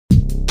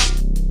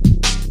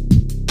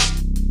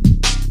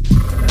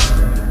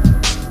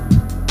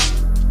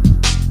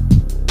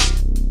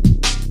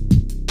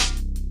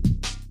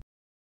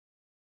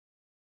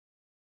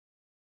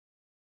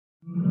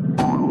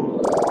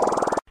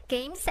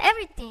games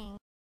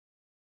everything.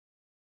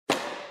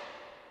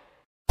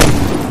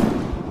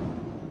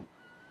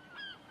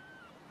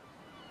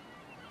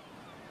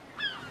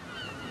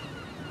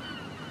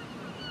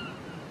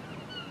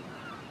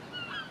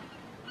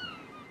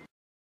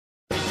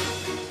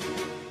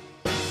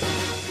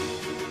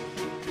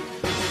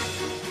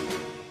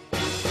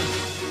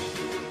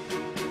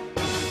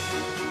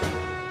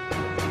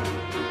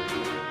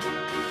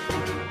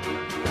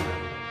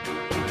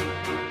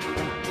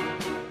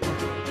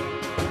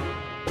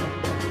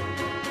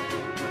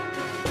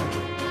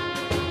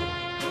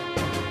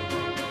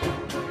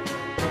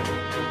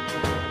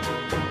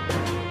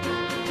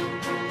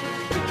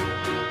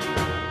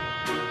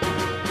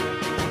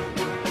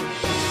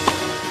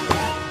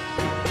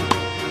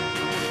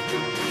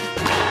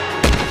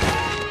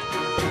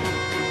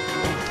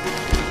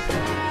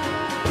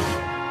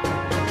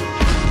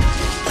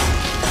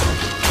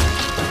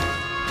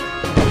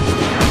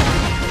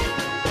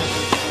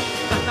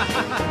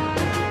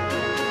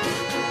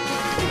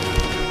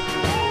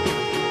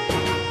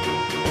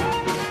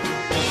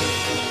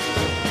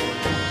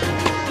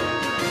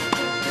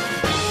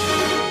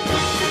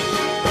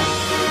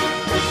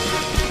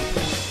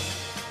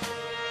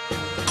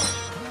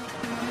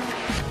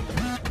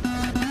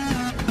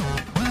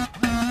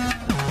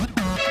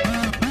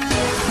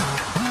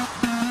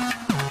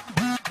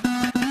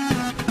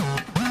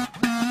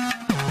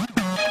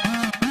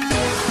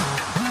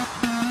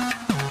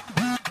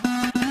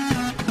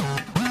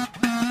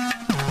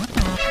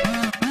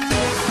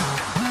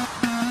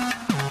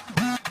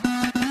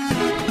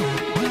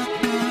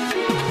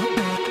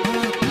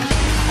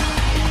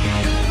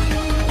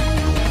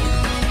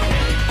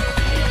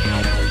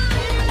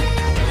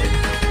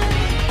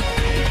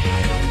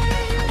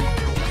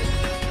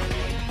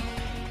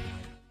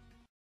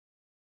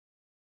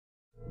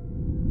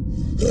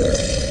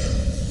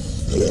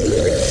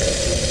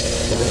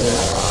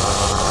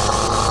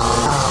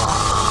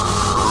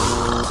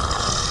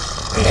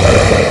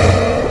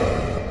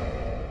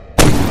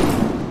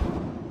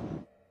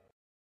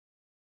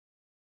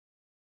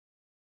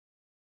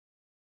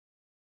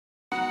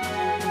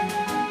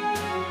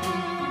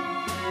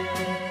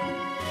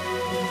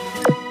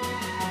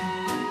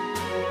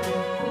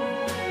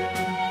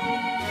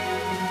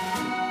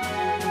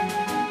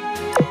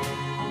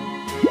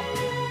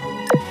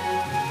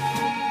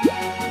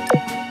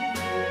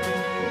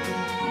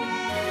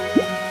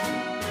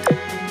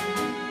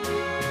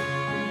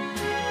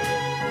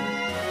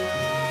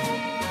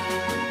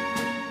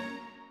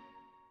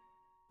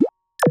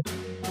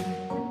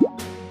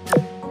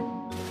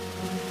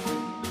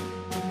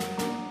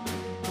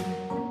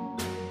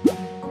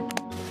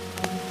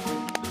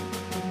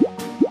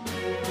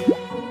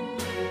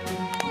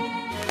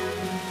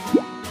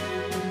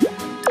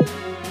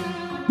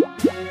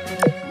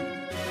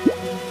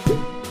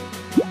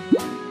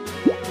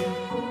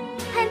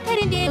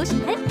 한타랜드에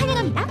오신 걸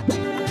환영합니다.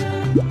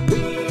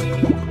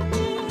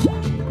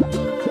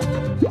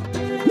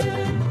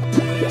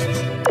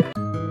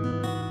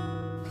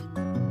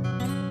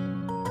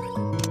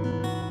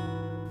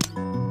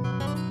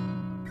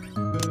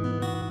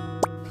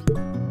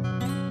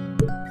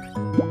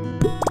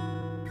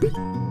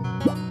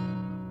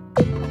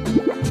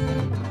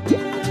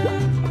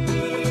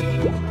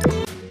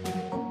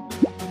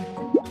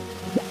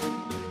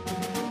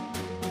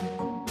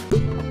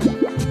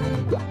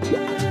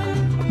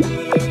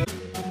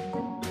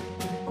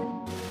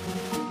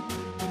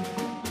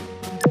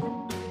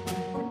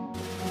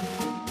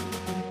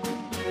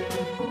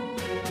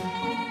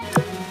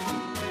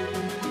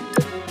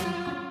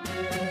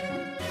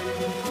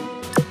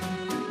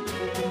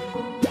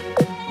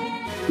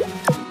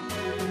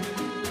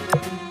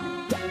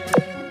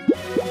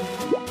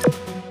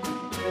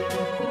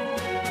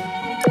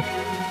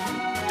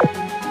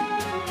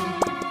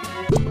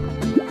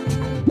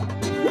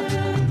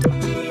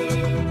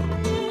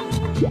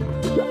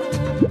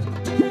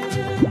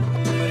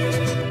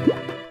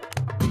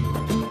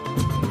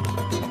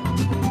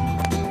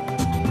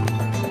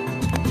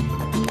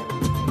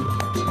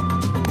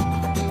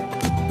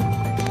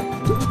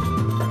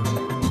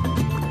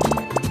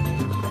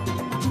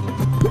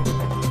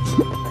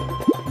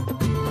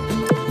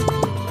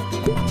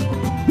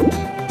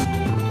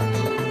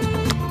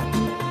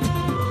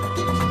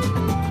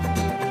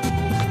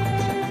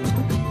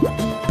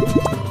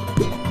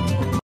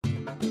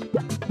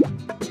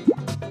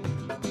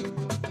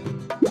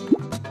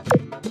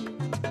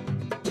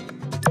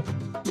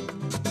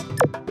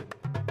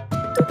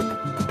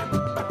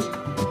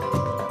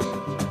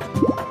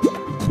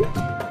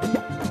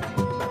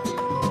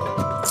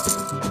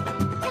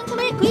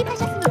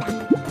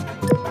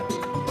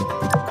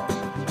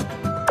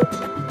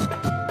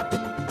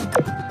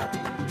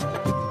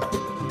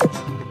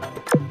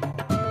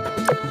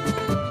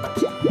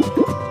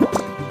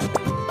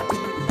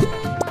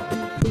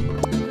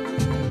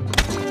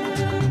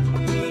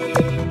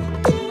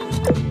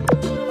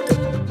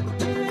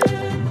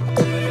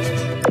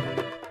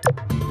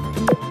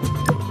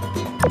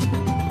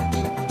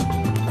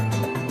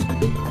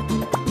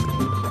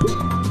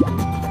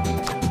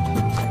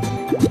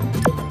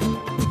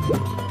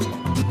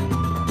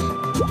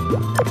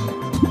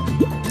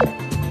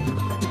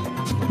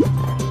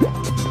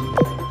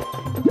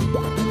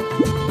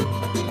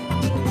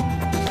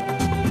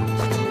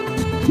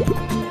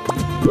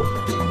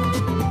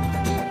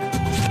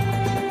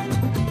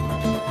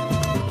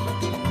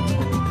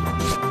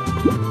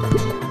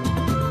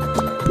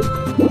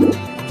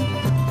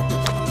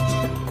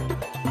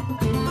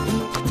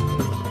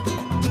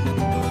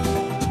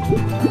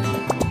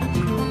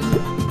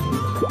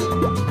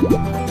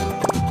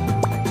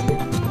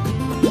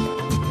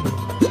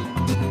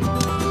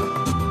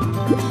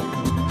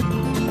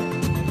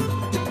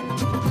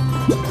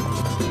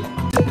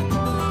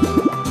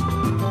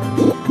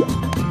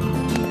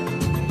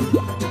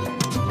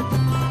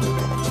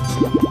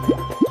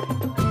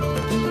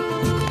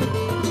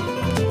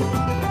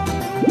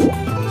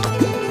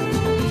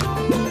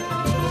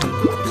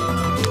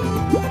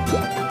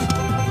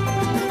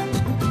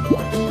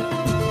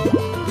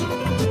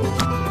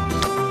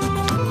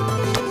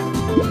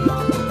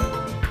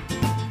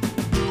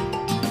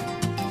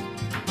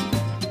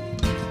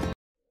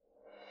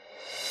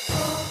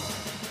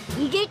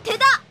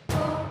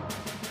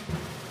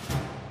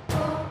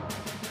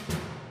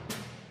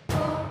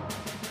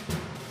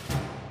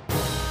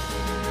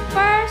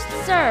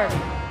 serve.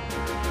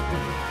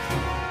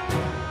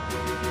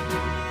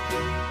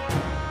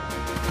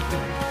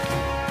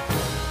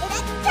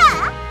 으라차!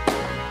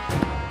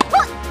 헛!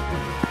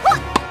 헛!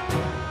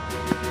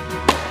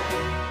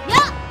 야!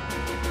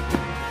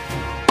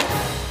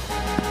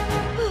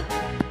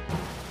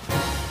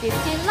 15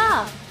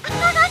 love.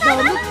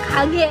 너무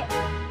강해.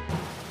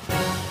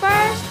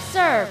 First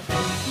serve.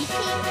 이 팀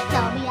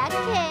너무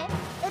약해.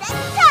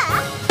 으라차!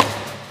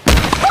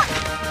 헛!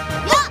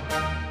 야!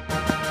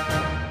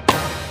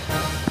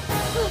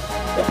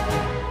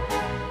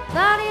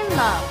 30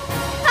 love.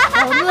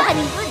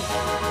 너무하는군.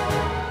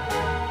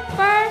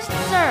 First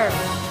serve.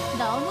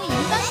 너무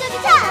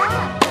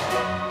인간적이잖아.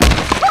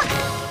 헛!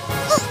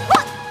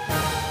 헛!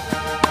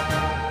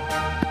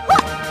 헛!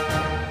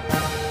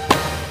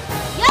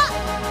 야!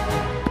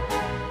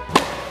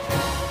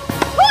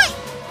 호이!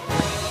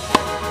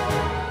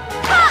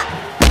 하!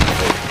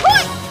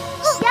 호이!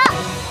 야!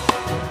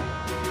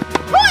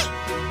 호이!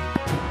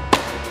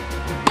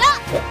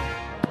 야!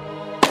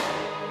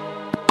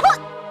 헛!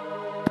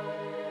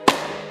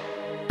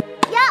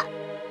 야!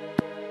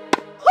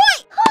 호이!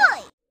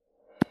 호이!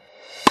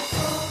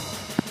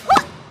 헛!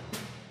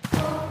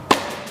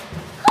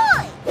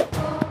 호이!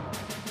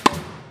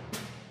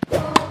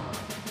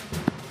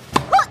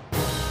 헛!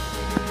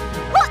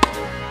 헛!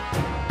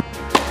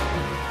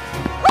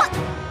 헛!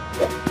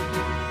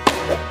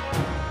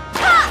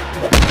 하!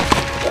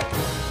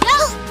 야!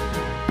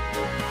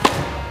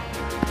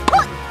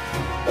 헛!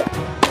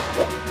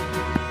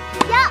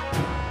 야!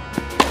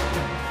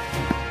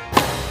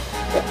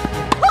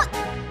 헛!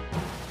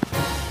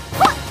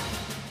 헛!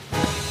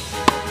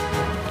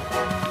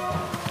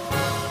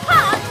 하!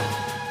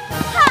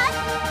 하! 하!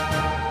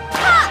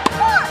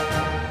 헛!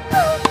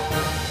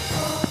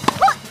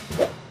 헛!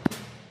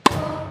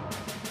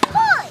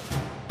 호이!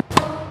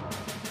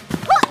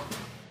 헛!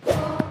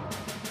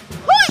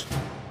 호이!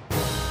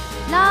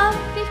 Love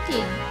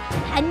 15.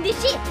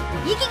 반드시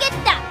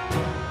이기겠다.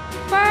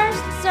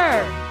 First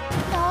serve.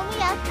 너무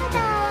약하다.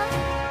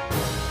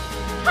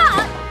 하!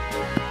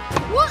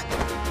 원!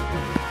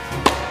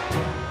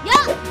 야!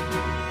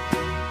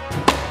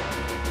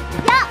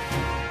 야!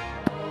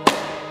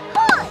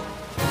 호이!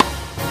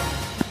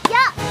 야!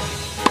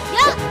 야!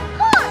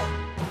 호이!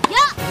 야!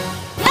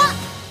 야!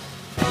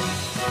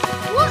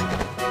 원!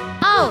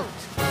 Out.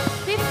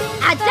 15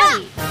 아자!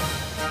 30.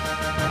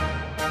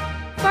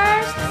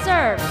 First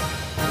serve.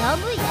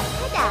 너무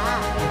약하다.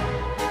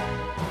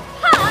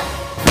 하!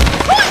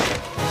 호이!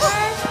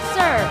 First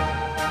serve.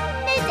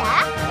 힘내자.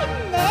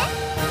 힘내.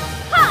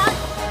 하!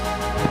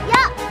 야!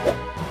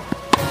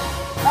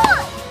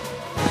 호이!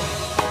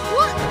 원!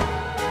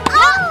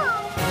 아!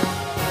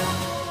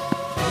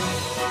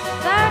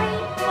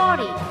 30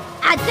 40.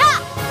 아자!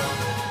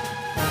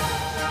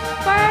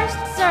 First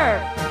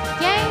serve.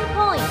 Game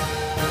point.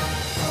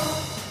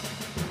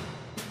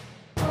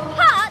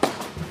 하!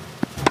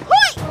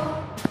 호이!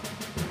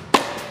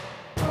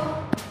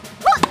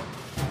 헛! 호이! 호이!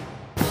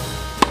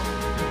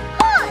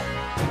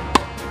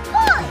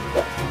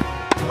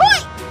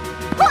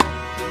 호이! 헛!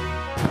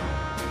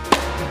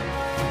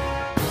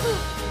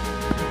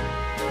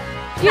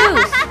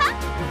 Fuse.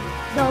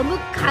 너무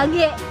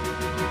강해.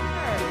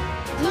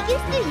 이길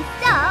수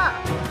있어.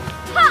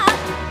 하!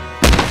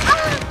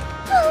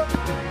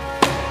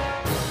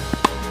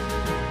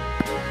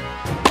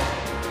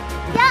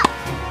 야!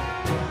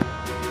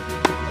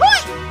 호이!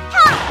 하!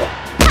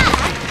 하!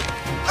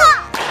 하!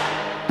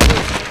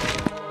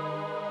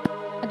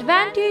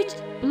 Advantage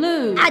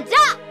blue. 아자!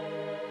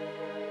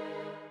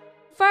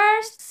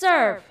 First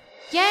serve.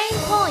 Game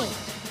point.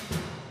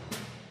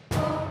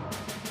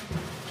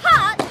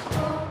 하!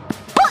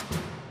 헛!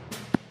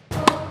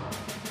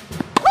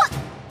 헛!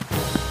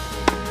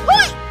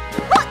 호이!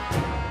 헛!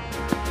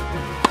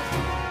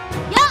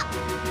 야!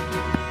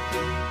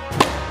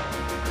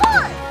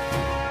 호이!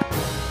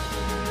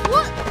 원!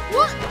 원!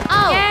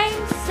 아웃!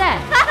 Game set.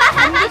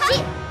 반드시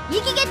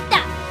이기겠다.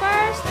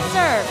 First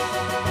serve.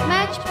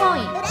 Match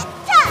point.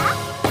 으라차!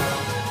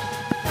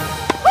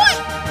 호이!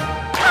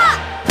 하!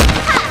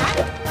 하!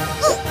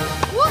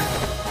 원!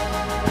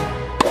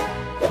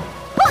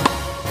 헛!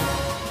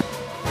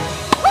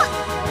 헛!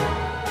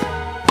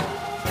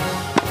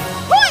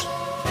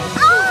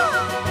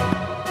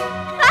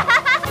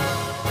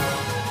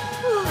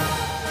 호이!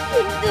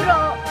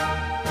 힘들어.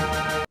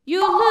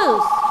 You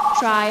lose.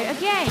 Try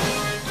again.